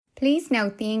Please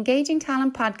note the Engaging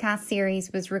Talent podcast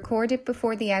series was recorded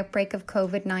before the outbreak of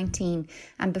COVID-19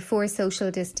 and before social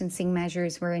distancing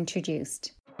measures were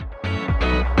introduced.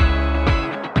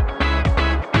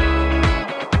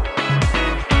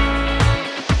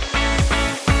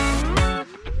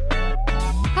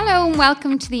 Hello and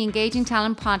welcome to the Engaging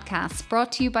Talent podcast,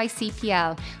 brought to you by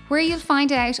CPL, where you'll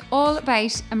find out all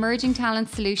about emerging talent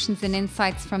solutions and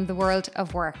insights from the world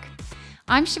of work.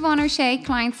 I'm Siobhan O'Shea,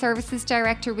 Client Services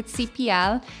Director with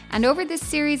CPL, and over this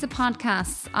series of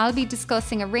podcasts, I'll be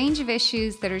discussing a range of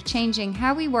issues that are changing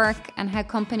how we work and how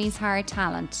companies hire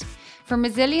talent. From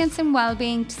resilience and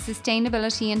well-being to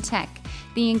sustainability and tech,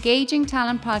 the Engaging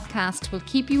Talent podcast will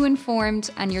keep you informed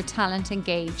and your talent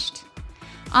engaged.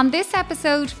 On this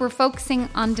episode, we're focusing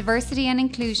on diversity and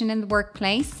inclusion in the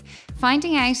workplace,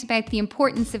 finding out about the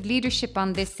importance of leadership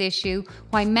on this issue,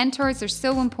 why mentors are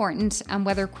so important, and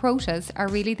whether quotas are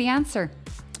really the answer.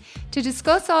 To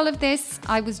discuss all of this,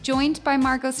 I was joined by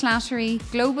Margot Slattery,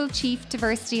 Global Chief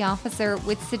Diversity Officer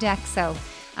with Sodexo,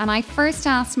 and I first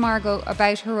asked Margot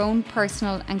about her own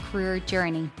personal and career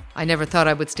journey. I never thought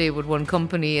I would stay with one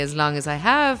company as long as I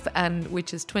have, and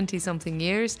which is 20-something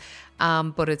years,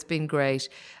 but it's been great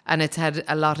and it's had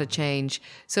a lot of change.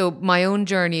 So my own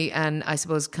journey, and I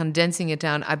suppose condensing it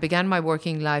down, I began my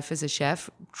working life as a chef,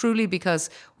 truly because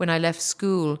when I left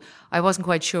school, I wasn't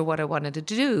quite sure what I wanted to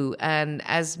do. And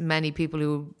as many people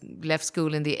who left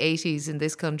school in the 80s in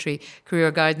this country, career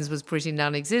guidance was pretty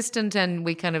non-existent, and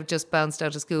we kind of just bounced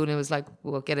out of school and it was like,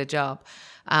 well, get a job.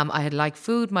 I had liked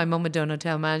food. My mum had done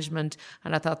hotel management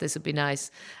and I thought this would be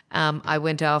nice. I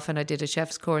went off and I did a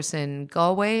chef's course in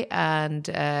Galway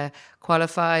and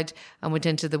qualified and went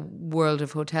into the world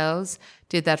of hotels.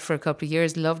 Did that for a couple of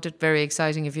years. Loved it. Very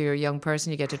exciting. If you're a young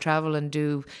person, you get to travel and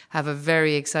have a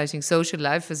very exciting social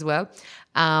life as well.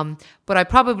 But I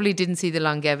probably didn't see the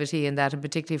longevity in that, and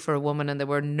particularly for a woman, and there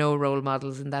were no role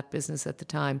models in that business at the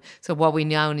time. So what we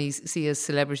now see as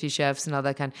celebrity chefs and all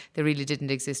that they really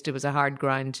didn't exist. It was a hard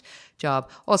grind job.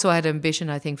 Also, I had ambition,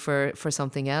 I think, for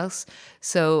something else.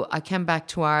 So I came back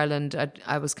to Ireland.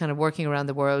 I was kind of working around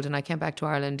the world, and I came back to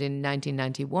Ireland in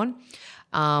 1991.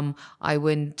 I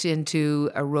went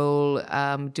into a role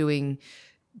doing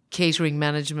catering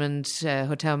management,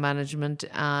 hotel management,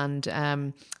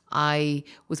 and I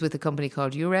was with a company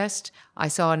called Urest. I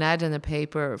saw an ad in the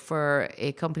paper for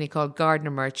a company called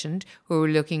Gardener Merchant, who were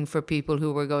looking for people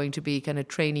who were going to be kind of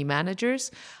trainee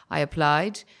managers. I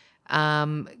applied.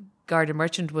 Gardener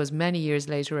Merchant was many years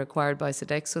later acquired by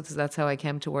Sodexo, so that's how I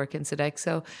came to work in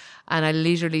Sodexo. And I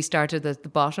literally started at the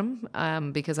bottom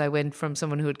because I went from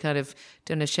someone who had kind of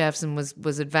done a chef's and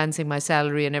was advancing my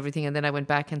salary and everything, and then I went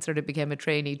back and sort of became a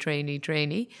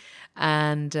trainee,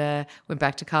 and went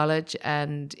back to college,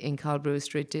 and in Colbrew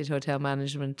Street did hotel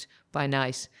management by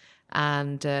night,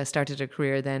 and started a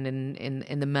career then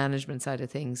in the management side of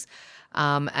things.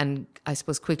 And I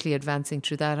suppose quickly advancing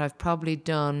through that, I've probably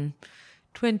done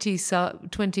 20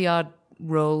 odd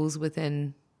roles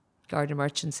within Gardener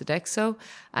Merchant Sodexo,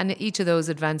 and each of those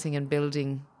advancing and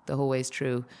building the whole ways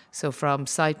through. So from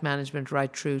site management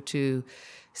right through to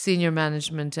senior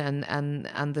management, and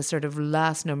the sort of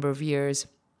last number of years.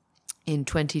 In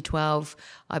 2012,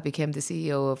 I became the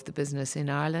CEO of the business in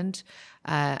Ireland,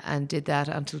 and did that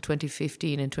until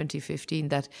 2015. In 2015,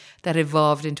 that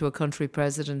evolved into a country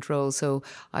president role. So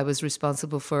I was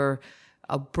responsible for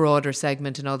a broader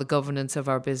segment and all the governance of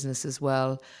our business as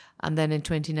well. And then in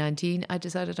 2019, I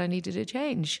decided I needed a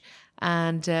change.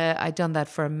 And I'd done that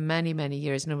for many, many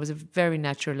years. And it was a very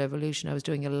natural evolution. I was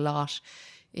doing a lot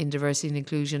in diversity and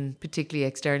inclusion, particularly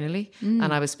externally.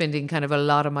 And I was spending kind of a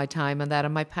lot of my time on that,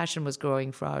 and my passion was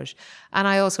growing for it. And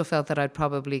I also felt that I'd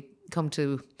probably come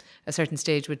to a certain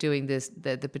stage with doing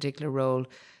the particular role.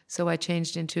 So I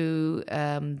changed into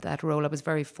that role. I was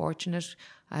very fortunate.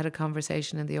 I had a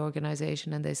conversation in the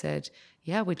organisation and they said,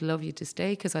 yeah, we'd love you to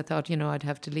stay, because I thought, I'd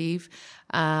have to leave.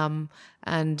 And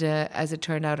as it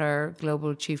turned out, our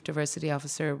global chief diversity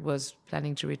officer was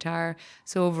planning to retire.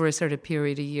 So over a sort of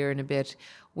period, a year and a bit,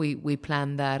 we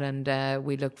planned that, and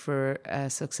we looked for a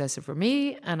successor for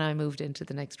me, and I moved into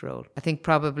the next role. I think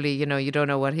probably, you don't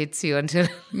know what hits you until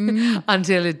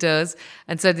until it does.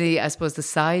 And suddenly, I suppose the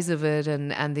size of it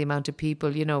and the amount of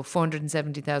people,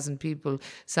 470,000 people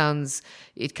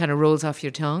it kind of rolls off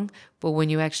your tongue. But when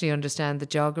you actually understand the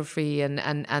geography and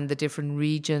the different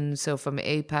regions, so from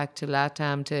APAC to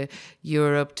LATAM to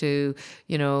Europe to,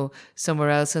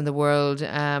 somewhere else in the world,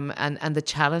 and the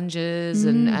challenges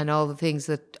and all the things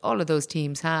that all of those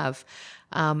teams have.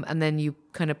 And then you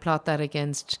kind of plot that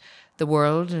against the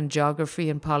world and geography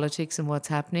and politics and what's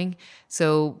happening.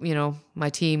 So,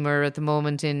 my team are at the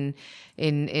moment in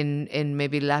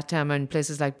maybe LATAM and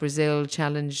places like Brazil,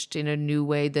 challenged in a new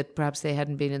way that perhaps they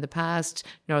hadn't been in the past.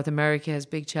 North America has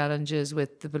big challenges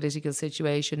with the political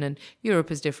situation, and Europe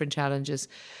has different challenges.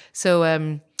 So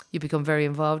you become very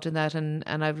involved in that,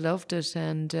 and I've loved it,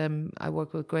 and I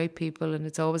work with great people, and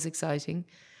it's always exciting.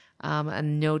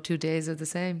 And no 2 days are the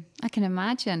same. I can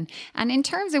imagine. And in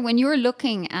terms of when you're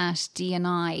looking at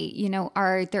D&I,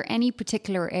 are there any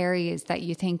particular areas that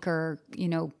you think are,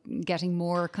 getting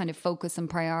more kind of focus and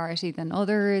priority than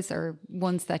others, or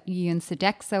ones that you and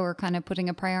Sodexo are kind of putting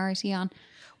a priority on?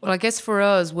 Well, I guess for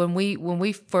us, when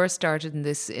we first started in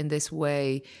this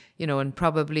way, and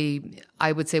probably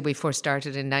I would say we first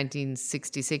started in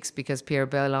 1966 because Pierre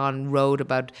Bellon wrote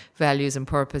about values and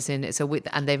purpose in it.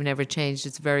 And they've never changed.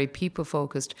 It's very people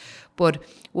focused. But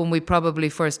when we probably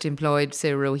first employed,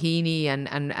 say, Rohini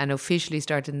and officially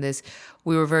started in this,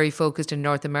 we were very focused in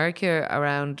North America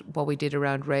around what we did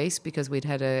around race, because we'd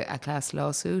had a class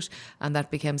lawsuit, and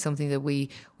that became something that we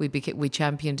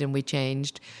championed and we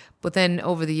changed. But then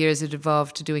over the years, it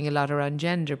evolved to doing a lot around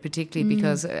gender, particularly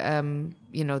because,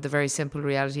 the very simple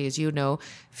reality is,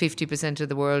 50% of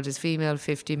the world is female,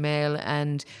 50 male,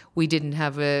 and we didn't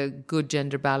have a good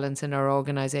gender balance in our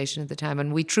organisation at the time.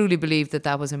 And we truly believed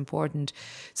that was important.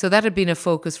 So that had been a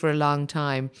focus for a long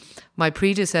time. My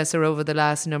predecessor over the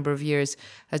last number of years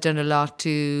has done a lot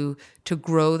to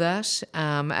grow that.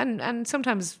 And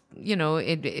sometimes,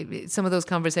 some of those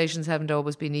conversations haven't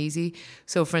always been easy.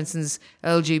 So, for instance,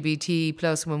 LGBT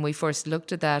plus, when we first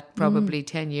looked at that probably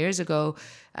 10 years ago,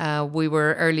 we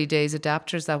were early days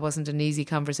adapters. That wasn't an easy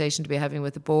conversation to be having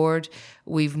with the board.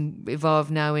 We've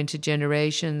evolved now into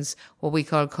generations, what we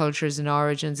call cultures and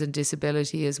origins and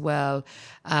disability as well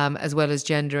as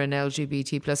gender and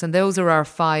LGBT plus. And those are our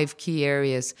 5 key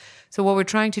areas. So what we're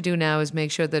trying to do now is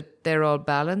make sure that they're all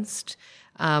balanced,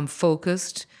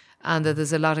 focused, and that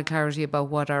there's a lot of clarity about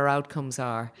what our outcomes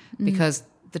are. Because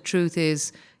the truth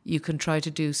is, you can try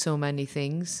to do so many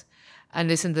things. And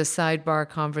listen, the sidebar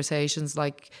conversations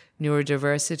like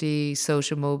neurodiversity,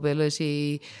 social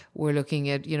mobility, we're looking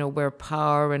at, where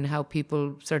power and how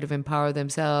people sort of empower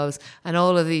themselves, and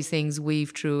all of these things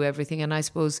weave through everything. And I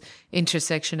suppose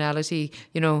intersectionality,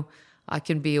 I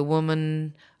can be a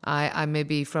woman, I may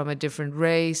be from a different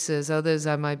race as others,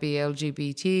 I might be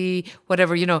LGBT,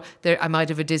 whatever, I might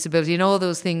have a disability, and all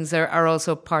those things are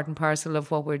also part and parcel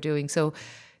of what we're doing. So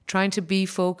trying to be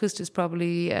focused is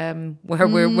probably where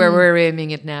we're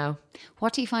aiming it now.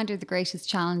 What do you find are the greatest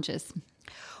challenges?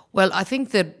 Well, I think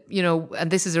that,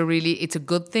 and this is it's a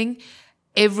good thing.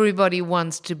 Everybody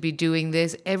wants to be doing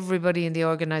this. Everybody in the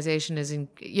organisation is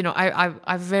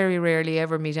I very rarely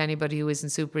ever meet anybody who isn't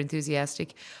super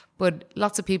enthusiastic, but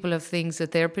lots of people have things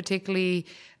that they're particularly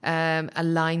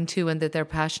aligned to and that they're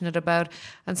passionate about.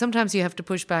 And sometimes you have to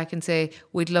push back and say,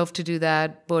 we'd love to do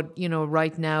that, but,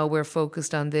 right now we're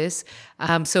focused on this.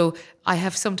 So I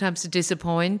have sometimes to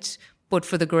disappoint, but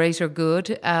for the greater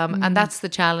good. And that's the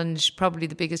challenge. Probably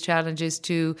the biggest challenge is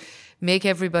to make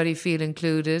everybody feel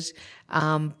included.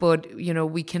 But,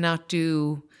 we cannot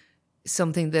do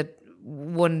something that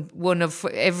one of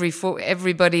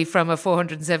everybody from a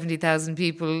 470,000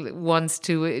 people wants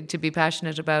to be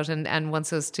passionate about and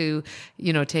wants us to,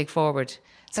 take forward.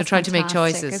 So trying to make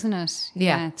choices, isn't it?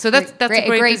 Yeah. So that's a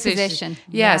great position.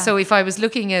 Yeah. So if I was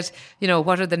looking at,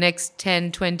 what are the next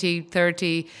 10, 20,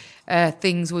 30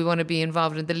 things we want to be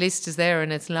involved in, the list is there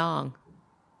and it's long.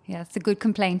 Yeah, it's a good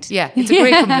complaint. Yeah, it's a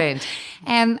great complaint.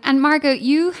 And Margot,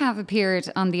 you have appeared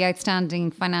on the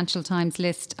outstanding Financial Times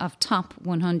list of top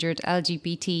 100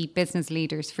 LGBT business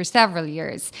leaders for several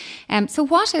years. So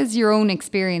what has your own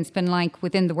experience been like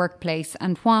within the workplace,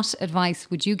 and what advice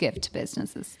would you give to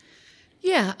businesses?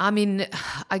 Yeah, I mean,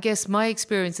 I guess my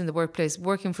experience in the workplace,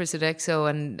 working for Sodexo,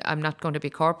 and I'm not going to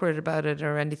be corporate about it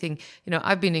or anything,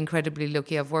 I've been incredibly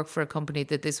lucky. I've worked for a company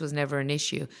that this was never an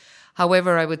issue.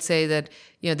 However, I would say that,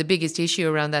 the biggest issue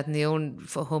around that and the own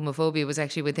homophobia was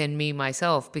actually within me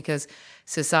myself, because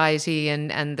society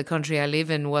and the country I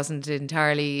live in wasn't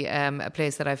entirely a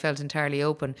place that I felt entirely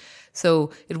open.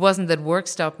 So it wasn't that work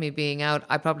stopped me being out.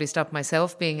 I probably stopped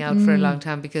myself being out for a long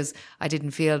time because I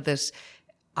didn't feel that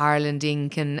Ireland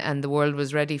Inc. and the world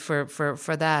was ready for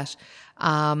that.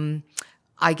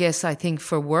 I think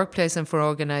for workplace and for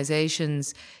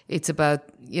organizations, it's about,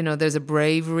 there's a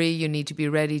bravery. You need to be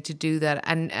ready to do that.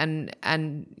 And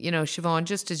Siobhan,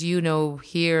 just as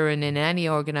here and in any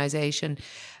organization,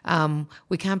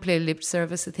 We can't play lip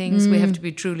service of things. We have to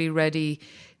be truly ready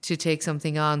to take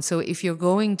something on. So if you're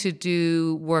going to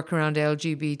do work around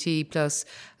LGBT plus,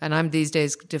 and I'm these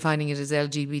days defining it as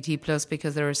LGBT plus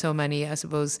because there are so many, I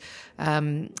suppose,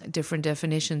 different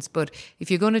definitions. But if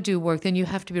you're going to do work, then you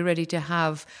have to be ready to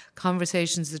have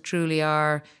conversations that truly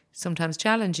are sometimes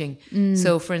challenging.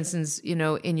 So for instance,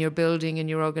 in your building, in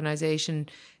your organization,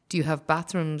 do you have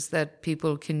bathrooms that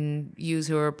people can use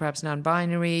who are perhaps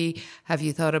non-binary? Have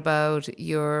you thought about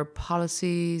your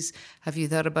policies? Have you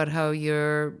thought about how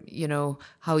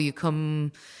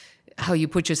how you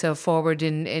put yourself forward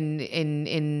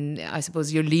in I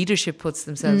suppose your leadership puts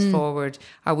themselves forward?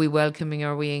 Are we welcoming?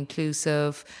 Are we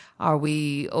inclusive? Are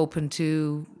we open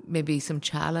to maybe some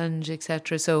challenge,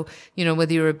 etc.? So,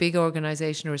 whether you're a big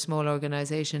organization or a small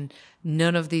organization,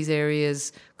 none of these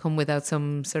areas come without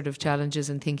some sort of challenges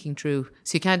and thinking through.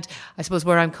 So you can't, I suppose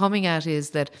where I'm coming at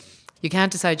is that you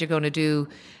can't decide you're going to do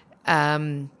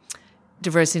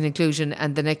diversity and inclusion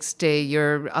and the next day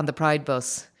you're on the Pride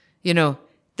bus.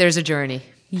 There's a journey.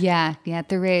 Yeah,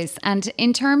 there is. And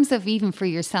in terms of even for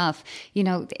yourself,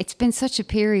 it's been such a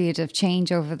period of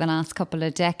change over the last couple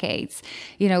of decades.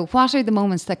 What are the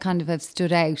moments that kind of have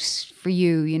stood out for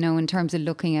you, in terms of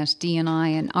looking at D&I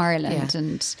in Ireland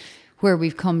and where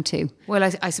we've come to? Well,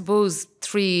 I suppose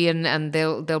three, and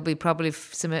they'll be probably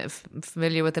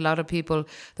familiar with a lot of people.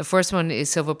 The first one is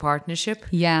civil partnership.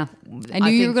 Yeah, I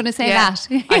knew you were going to say that.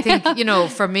 I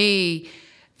think, for me,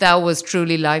 that was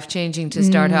truly life-changing to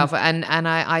start off. And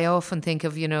I often think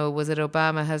of, was it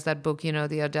Obama has that book,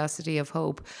 The Audacity of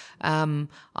Hope.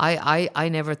 I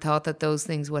never thought that those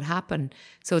things would happen.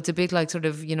 So it's a bit like sort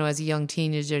of, as a young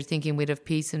teenager thinking we'd have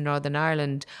peace in Northern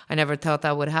Ireland. I never thought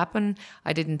that would happen.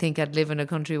 I didn't think I'd live in a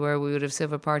country where we would have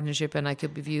civil partnership and I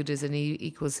could be viewed as an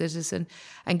equal citizen.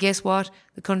 And guess what?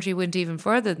 The country went even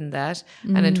further than that.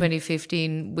 And in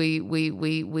 2015,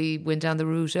 we went down the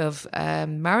route of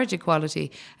marriage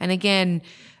equality. And again,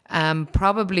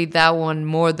 probably that one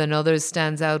more than others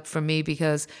stands out for me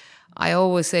because I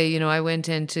always say, I went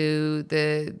into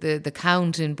the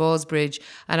count in Ballsbridge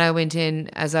and I went in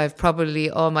as I've probably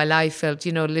all my life felt,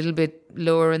 a little bit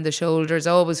lower in the shoulders,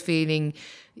 always feeling,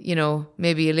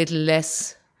 maybe a little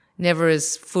less, never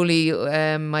as fully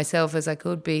myself as I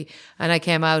could be. And I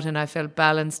came out and I felt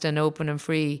balanced and open and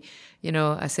free.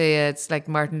 I say it's like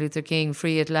Martin Luther King,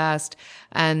 free at last.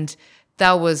 And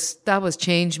that was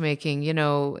change making,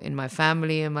 in my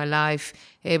family, in my life,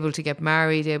 able to get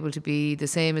married, able to be the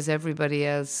same as everybody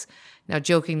else. Now,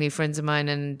 jokingly, friends of mine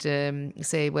and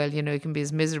say, well, you can be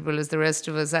as miserable as the rest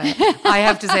of us. I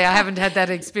have to say, I haven't had that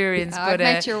experience. I've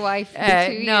met your wife.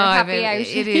 No,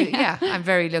 it is. Yeah, I'm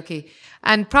very lucky.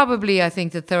 And probably, I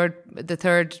think the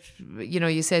third,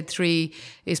 you said three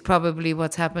is probably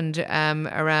what's happened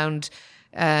around.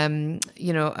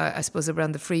 I suppose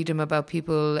around the freedom about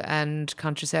people and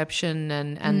contraception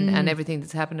and everything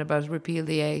that's happened about Repeal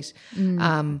the 8.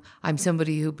 I'm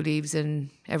somebody who believes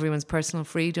in everyone's personal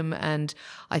freedom, and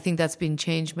I think that's been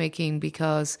change making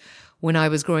because when I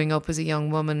was growing up as a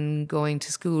young woman, going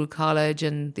to school, college,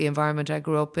 and the environment I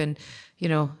grew up in,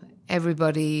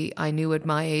 everybody I knew at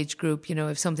my age group,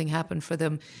 if something happened for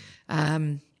them,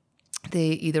 they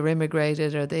either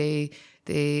immigrated or they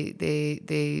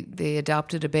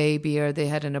adopted a baby or they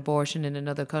had an abortion in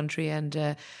another country.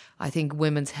 And I think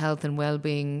women's health and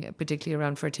well-being, particularly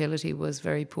around fertility, was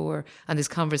very poor. And this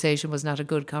conversation was not a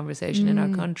good conversation in our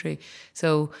country.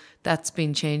 So that's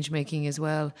been change-making as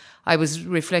well. I was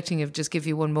reflecting, just give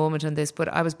you one moment on this, but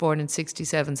I was born in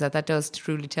 1967, so that does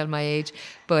truly tell my age.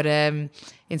 But in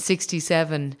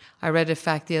 1967, I read a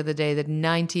fact the other day that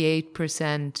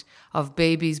 98% of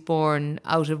babies born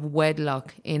out of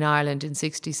wedlock in Ireland in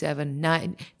 1967,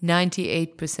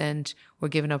 98% were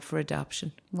given up for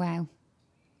adoption. Wow.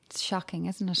 It's shocking,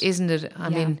 isn't it? Isn't it? I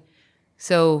mean,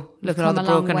 so look at all the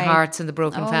broken hearts and the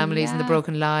broken families and the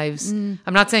broken lives. I'm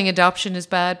not saying adoption is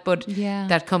bad, but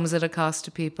that comes at a cost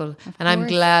to people. And I'm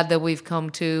glad that we've come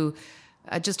to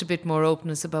just a bit more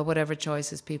openness about whatever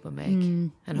choices people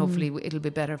make. And hopefully it'll be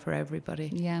better for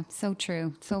everybody. Yeah, so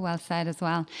true. So well said as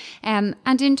well. And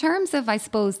in terms of, I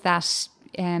suppose, that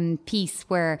piece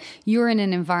where you're in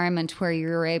an environment where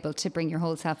you're able to bring your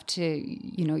whole self to,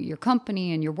 your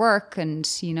company and your work and,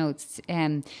 it's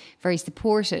very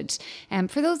supported.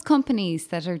 For those companies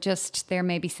that are they're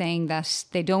maybe saying that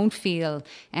they don't feel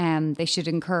they should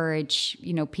encourage,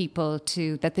 people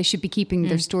that they should be keeping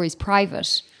their stories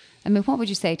private. I mean, what would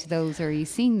you say to those? Are you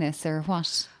seeing this or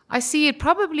what? I see it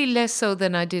probably less so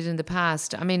than I did in the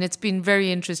past. I mean, it's been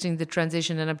very interesting, the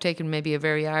transition, and I'm taking maybe a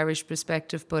very Irish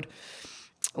perspective, but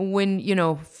when,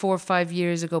 4 or 5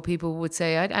 years ago, people would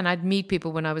say, I'd meet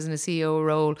people when I was in a CEO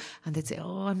role, and they'd say,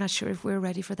 oh, I'm not sure if we're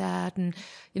ready for that. And,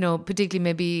 particularly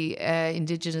maybe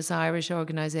Indigenous Irish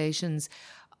organisations,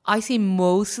 I see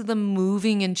most of them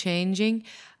moving and changing.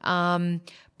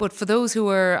 But for those who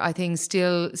are, I think,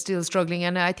 still struggling,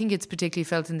 and I think it's particularly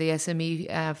felt in the SME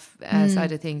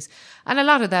side of things. And a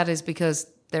lot of that is because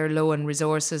they're low on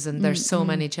resources and there's so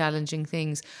many challenging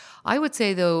things. I would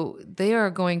say, though, they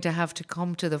are going to have to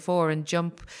come to the fore and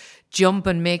jump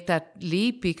and make that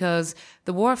leap, because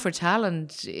the war for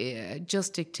talent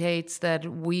just dictates that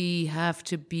we have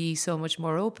to be so much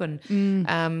more open.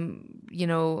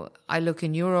 I look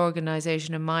in your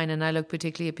organisation and mine, and I look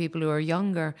particularly at people who are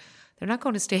younger. They're not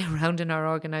going to stay around in our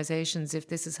organisations if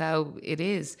this is how it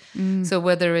is. So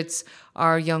whether it's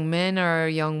our young men or our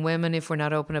young women, if we're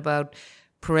not open about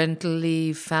parental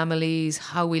leave, families,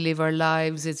 how we live our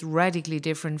lives, it's radically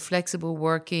different. Flexible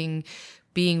working,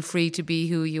 being free to be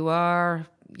who you are,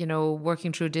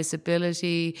 working through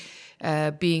disability,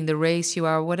 being the race you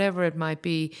are, whatever it might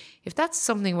be. If that's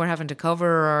something we're having to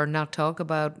cover or not talk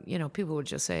about, people would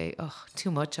just say, oh,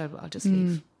 too much, I'll just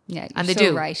leave. Yeah, and they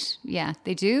so do. Right. Yeah,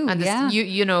 they do. And yeah.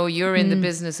 You're in the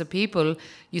business of people.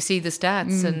 You see the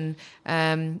stats,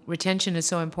 and retention is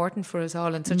so important for us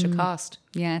all, and such a cost.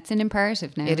 Yeah, it's an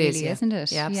imperative now. It really, is, yeah. Isn't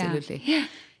it? Yeah, absolutely. Yeah.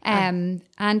 And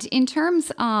in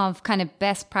terms of kind of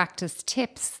best practice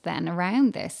tips then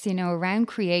around this, around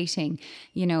creating,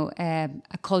 a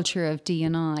culture of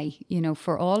D&I,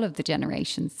 for all of the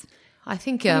generations. I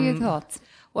think. What are your thoughts?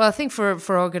 Well, I think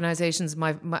for organisations,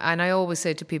 my and I always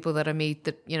say to people that I meet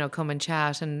that, come and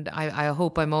chat, and I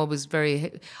hope I'm always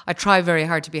I try very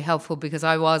hard to be helpful, because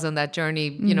I was on that journey,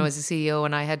 as a CEO,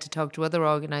 and I had to talk to other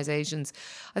organisations.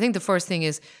 I think the first thing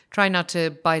is try not to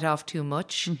bite off too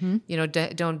much.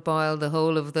 Don't boil the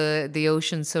whole of the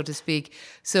ocean, so to speak.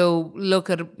 So look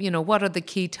at, what are the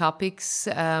key topics.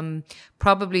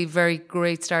 Probably very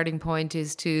great starting point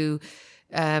is to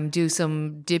do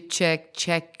some dip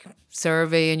check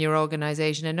survey in your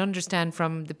organisation, and understand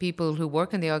from the people who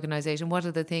work in the organisation what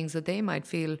are the things that they might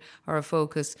feel are a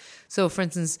focus. So, for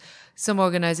instance, some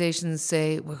organisations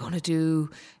say we're going to do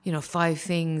 5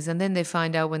 things, and then they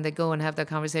find out when they go and have that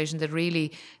conversation that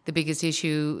really the biggest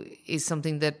issue is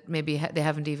something that maybe they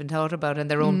haven't even thought about,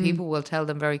 and their own people will tell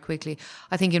them very quickly.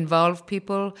 I think involve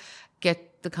people,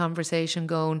 get the conversation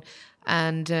going,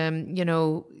 and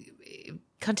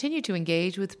continue to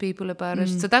engage with people about it.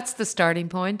 So that's the starting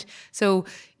point. So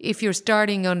if you're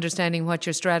starting understanding what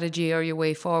your strategy or your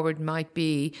way forward might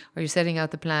be, or you're setting out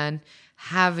the plan,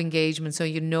 have engagement so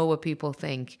you know what people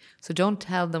think. So don't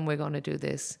tell them we're going to do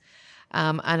this.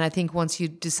 And I think once you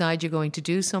decide you're going to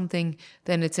do something,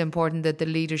 then it's important that the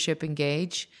leadership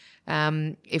engage.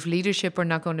 If leadership are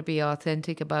not going to be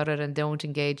authentic about it and don't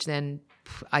engage, then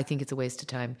I think it's a waste of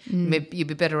time. Maybe you'd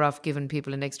be better off giving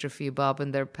people an extra few bob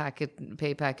in their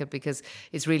pay packet, because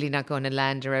it's really not going to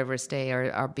land or ever stay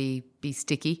or be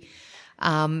sticky.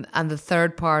 And the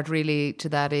third part really to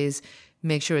that is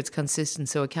make sure it's consistent,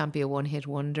 so it can't be a one-hit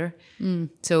wonder.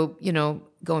 So,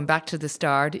 going back to the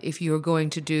start, if you're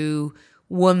going to do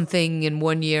one thing in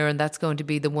 1 year and that's going to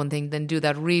be the one thing, then do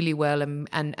that really well and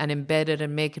embed it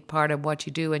and make it part of what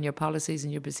you do and your policies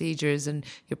and your procedures and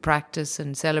your practice,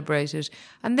 and celebrate it,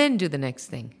 and then do the next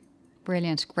thing.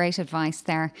 Brilliant. Great advice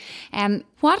there.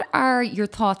 What are your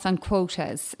thoughts on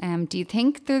quotas? Do you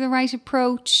think they're the right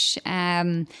approach?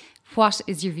 What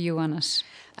is your view on it?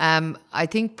 I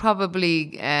think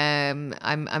probably I'm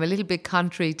a little bit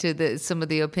contrary to some of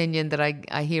the opinion that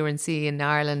I hear and see in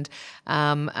Ireland,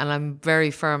 and I'm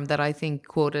very firm that I think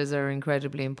quotas are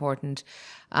incredibly important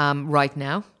right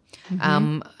now.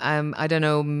 I don't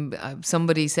know,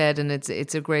 somebody said, and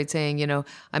it's a great saying,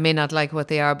 I may not like what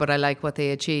they are, but I like what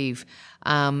they achieve.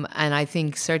 And I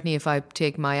think certainly if I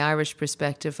take my Irish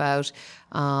perspective out,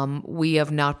 we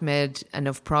have not made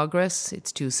enough progress.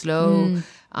 It's too slow.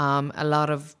 A lot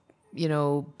of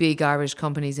big Irish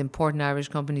companies, important Irish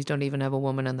companies, don't even have a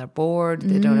woman on their board.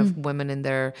 They don't have women in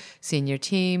their senior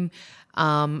team.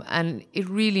 And it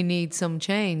really needs some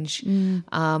change.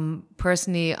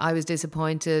 Personally, I was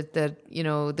disappointed that,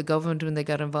 the government, when they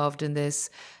got involved in this,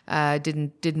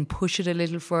 didn't push it a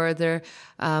little further,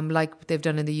 like they've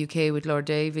done in the UK with Lord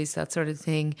Davies, that sort of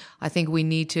thing. I think there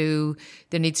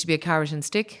needs to be a carrot and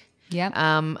stick. Yeah.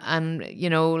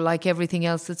 And, like everything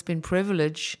else that's been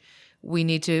privilege, we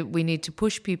need to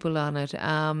push people on it.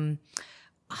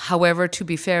 However, to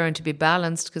be fair and to be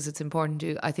balanced, because it's important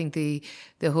I think the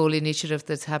whole initiative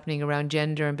that's happening around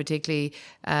gender, and particularly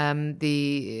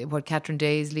what Catherine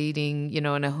Day is leading,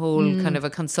 and a whole kind of a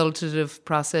consultative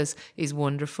process is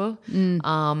wonderful.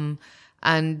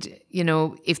 And,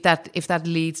 if that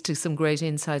leads to some great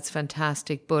insights,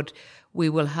 fantastic. But we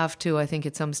will have to, I think,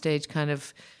 at some stage kind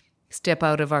of step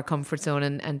out of our comfort zone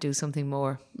and do something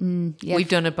more. Yeah. We've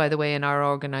done it, by the way, in our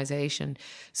organisation.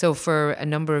 So for a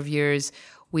number of years,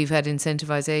 we've had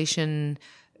incentivization.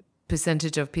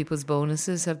 Percentage of people's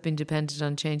bonuses have been dependent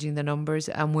on changing the numbers.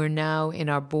 And we're now in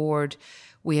our board,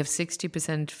 we have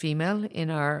 60% female in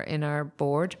our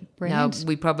board. Brilliant. Now,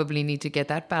 we probably need to get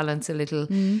that balance a little.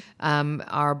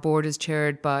 Our board is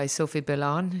chaired by Sophie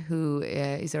Bellon, who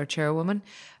is our chairwoman.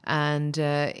 And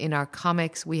in our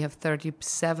comics, we have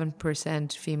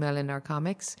 37% female in our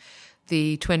comics.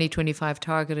 The 2025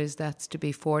 target is that's to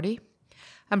be 40.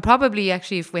 And probably,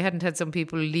 actually, if we hadn't had some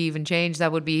people leave and change,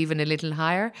 that would be even a little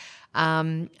higher.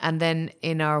 And then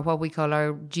in our, what we call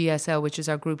our GSL, which is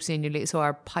our group senior lead, so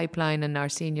our pipeline and our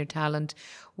senior talent,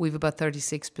 we've about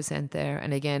 36% there.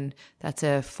 And again, that's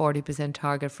a 40%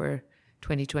 target for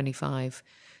 2025.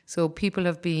 So people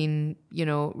have been,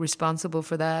 responsible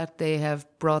for that. They have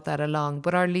brought that along.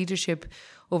 But our leadership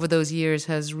over those years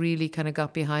has really kind of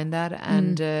got behind that.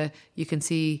 And you can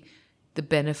see the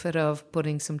benefit of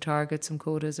putting some targets, some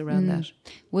quotas around that.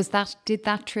 Did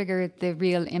that trigger the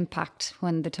real impact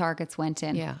when the targets went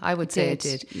in? Yeah, I would say it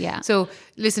did. Yeah. So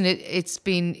listen,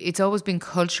 it's always been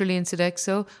culturally in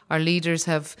Sodexo. Our leaders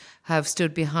have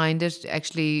stood behind it.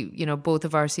 Actually, both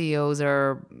of our CEOs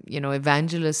are,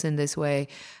 evangelists in this way.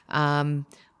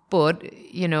 But,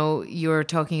 you're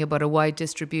talking about a wide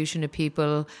distribution of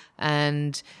people,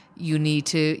 and you need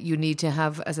to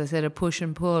have, as I said, a push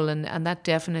and pull. And that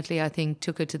definitely, I think,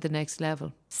 took it to the next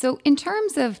level. So in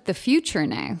terms of the future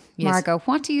now, Margot,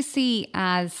 what do you see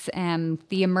as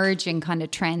the emerging kind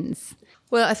of trends?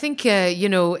 Well, I think,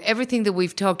 everything that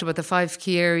we've talked about, the 5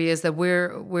 key areas that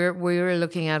we're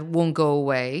looking at won't go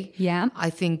away. Yeah. I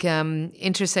think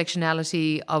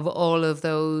intersectionality of all of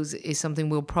those is something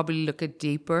we'll probably look at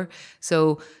deeper.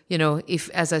 So, if,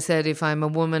 as I said, if I'm a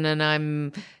woman and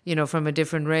I'm, from a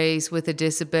different race with a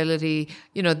disability,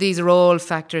 these are all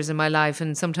factors in my life.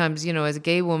 And sometimes, as a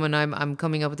gay woman, I'm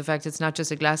coming up with the fact it's not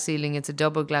just a glass ceiling, it's a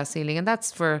double glass ceiling. And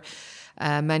that's for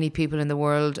many people in the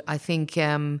world. I think...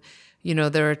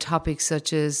 there are topics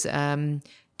such as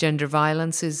gender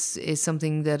violence is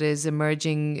something that is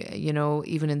emerging.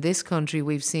 Even in this country,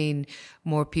 we've seen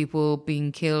more people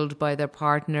being killed by their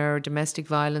partner. Domestic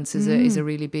violence is a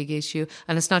really big issue.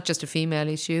 And it's not just a female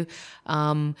issue.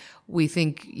 We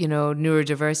think,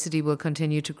 neurodiversity will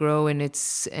continue to grow in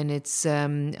its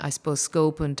I suppose,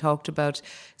 scope and talked about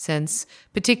sense,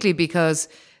 particularly because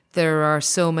there are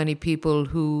so many people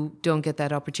who don't get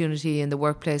that opportunity in the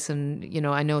workplace. And,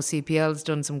 I know CPL has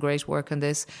done some great work on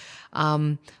this.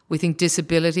 We think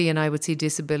disability, and I would see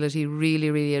disability really,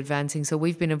 really advancing. So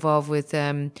we've been involved with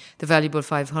the Valuable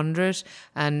 500,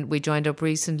 and we joined up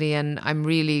recently. And I'm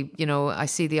really, I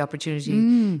see the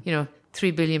opportunity,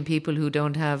 3 billion people who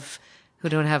don't have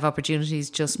opportunities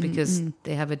just because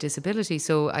they have a disability.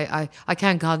 So I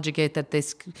can't conjugate that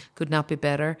this could not be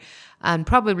better. And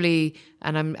probably,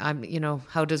 and I'm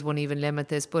how does one even limit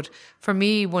this? But for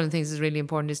me, one of the things that's really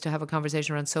important is to have a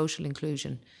conversation around social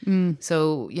inclusion.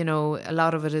 So, a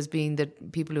lot of it has been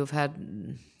that people who've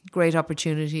had great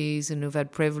opportunities and who've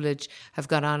had privilege have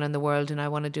got on in the world. And I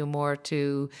want to do more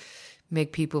to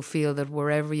make people feel that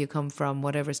wherever you come from,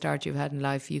 whatever start you've had in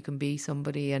life, you can be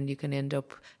somebody and you can end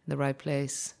up in the right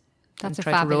place. That's and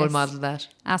a try to role fabulous model that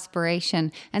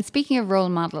aspiration. And speaking of role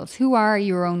models, who are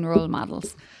your own role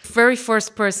models? Very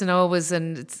first person always,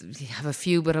 and you have a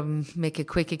few, but I'll make it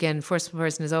quick again. First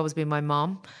person has always been my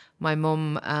mom. My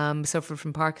mum suffered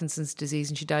from Parkinson's disease,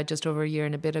 and she died just over a year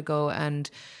and a bit ago. And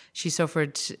she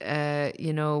suffered,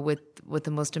 with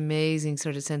the most amazing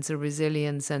sort of sense of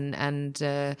resilience,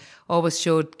 and always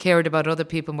cared about other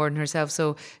people more than herself.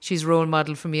 So she's role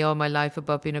model for me all my life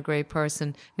about being a great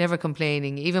person, never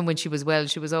complaining. Even when she was well,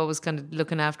 she was always kind of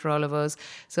looking after all of us.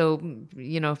 So,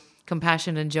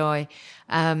 compassion and joy.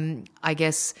 I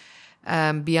guess.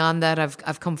 Beyond that,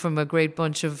 I've come from a great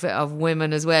bunch of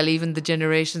women as well. Even the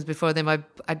generations before them, I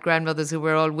had grandmothers who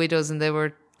were all widows, and they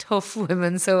were tough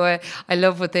women. So I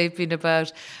love what they've been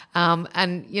about.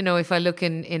 And, if I look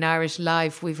in Irish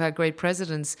life, we've had great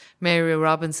presidents. Mary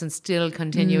Robinson still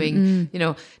continuing,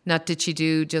 not did she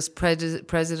do just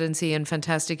presidency and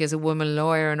fantastic as a woman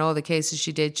lawyer and all the cases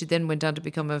she did. She then went on to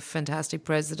become a fantastic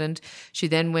president. She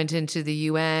then went into the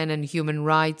UN and human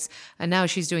rights. And now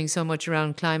she's doing so much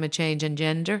around climate change and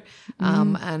gender.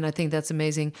 And I think that's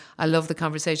amazing. I love the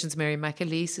conversations Mary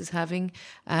McAleese is having.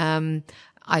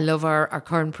 I love our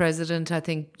current president. I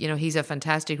think, he's a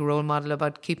fantastic role model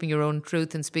about keeping your own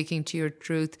truth and speaking to your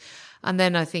truth. And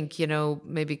then I think,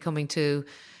 maybe coming to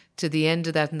to the end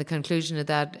of that and the conclusion of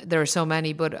that. There are so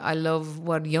many, but I love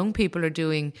what young people are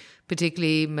doing,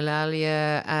 particularly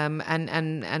Malalia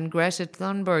and Greta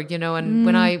Thunberg, you know. And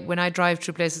when I drive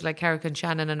through places like Carrick and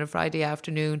Shannon on a Friday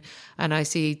afternoon and I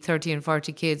see 30 and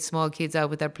 40 kids, small kids out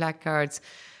with their placards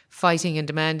fighting and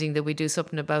demanding that we do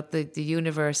something about the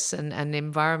universe and the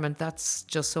environment, that's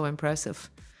just so impressive.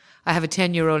 I have a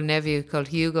 10-year-old nephew called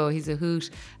Hugo. He's a hoot.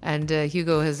 And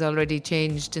Hugo has already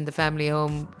changed in the family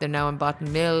home. They're now on bottled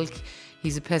milk.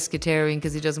 He's a pescatarian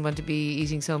because he doesn't want to be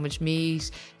eating so much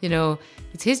meat. You know,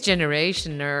 it's his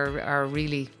generation are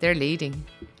really, they're leading.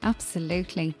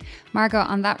 Absolutely. Margot,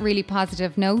 on that really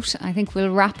positive note, I think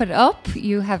we'll wrap it up.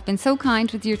 You have been so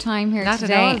kind with your time here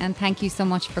today, and thank you so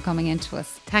much for coming into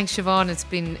us. Thanks, Siobhan.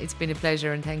 It's been a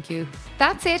pleasure, and thank you.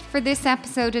 That's it for this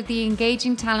episode of the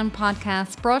Engaging Talent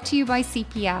Podcast, brought to you by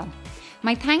CPL.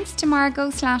 My thanks to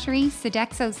Margot Slattery,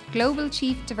 Sodexo's Global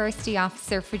Chief Diversity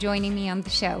Officer, for joining me on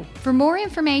the show. For more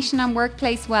information on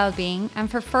workplace wellbeing and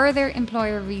for further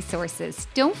employer resources,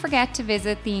 don't forget to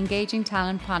visit the Engaging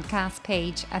Talent Podcast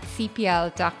page at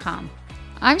cpl.com.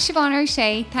 I'm Siobhan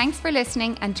O'Shea. Thanks for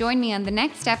listening, and join me on the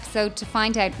next episode to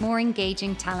find out more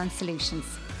engaging talent solutions.